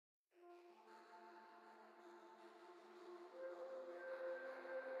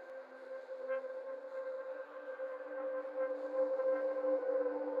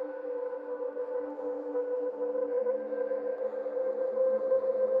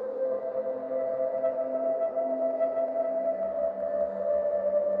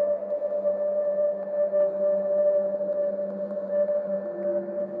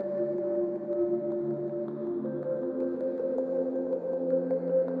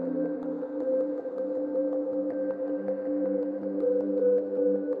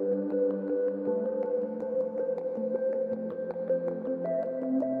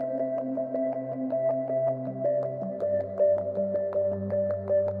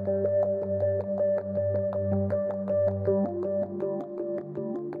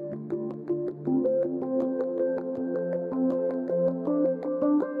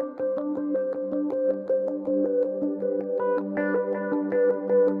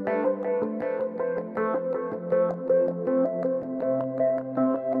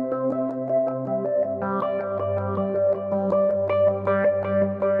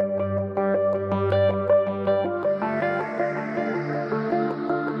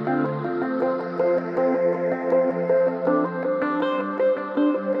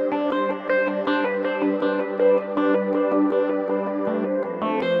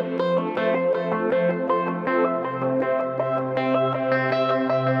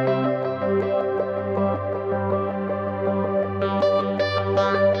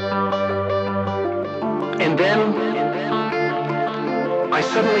then I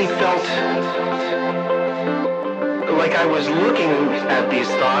suddenly felt like I was looking at these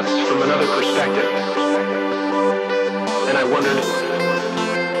thoughts from another perspective. And I wondered,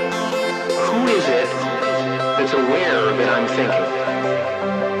 who is it that's aware that I'm thinking?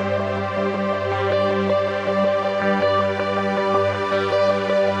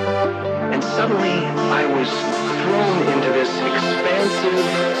 And suddenly I was thrown into this expansive,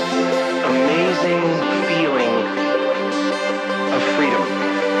 amazing feeling of freedom.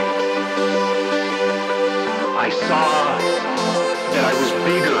 I saw that I was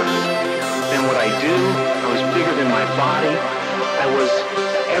bigger than what I do. I was bigger than my body. I was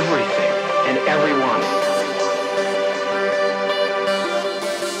everything and everyone.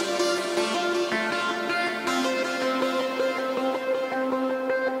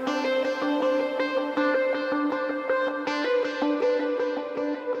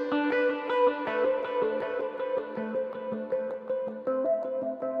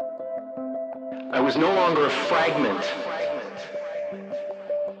 I was no longer a fragment.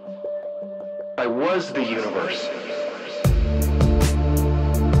 I was the universe.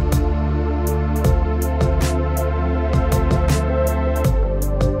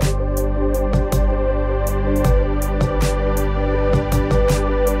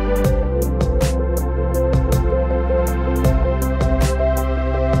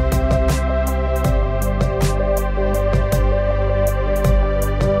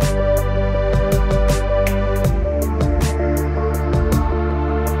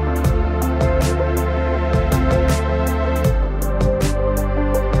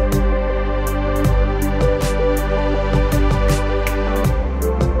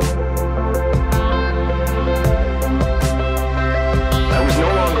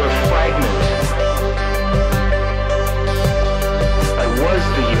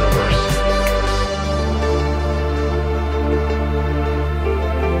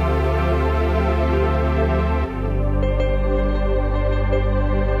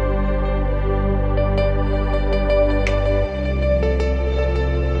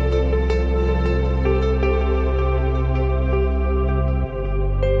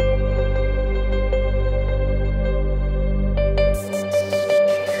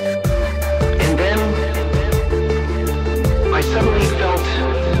 I suddenly felt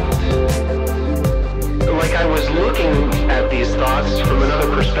like I was looking at these thoughts from another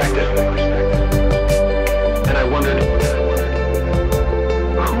perspective.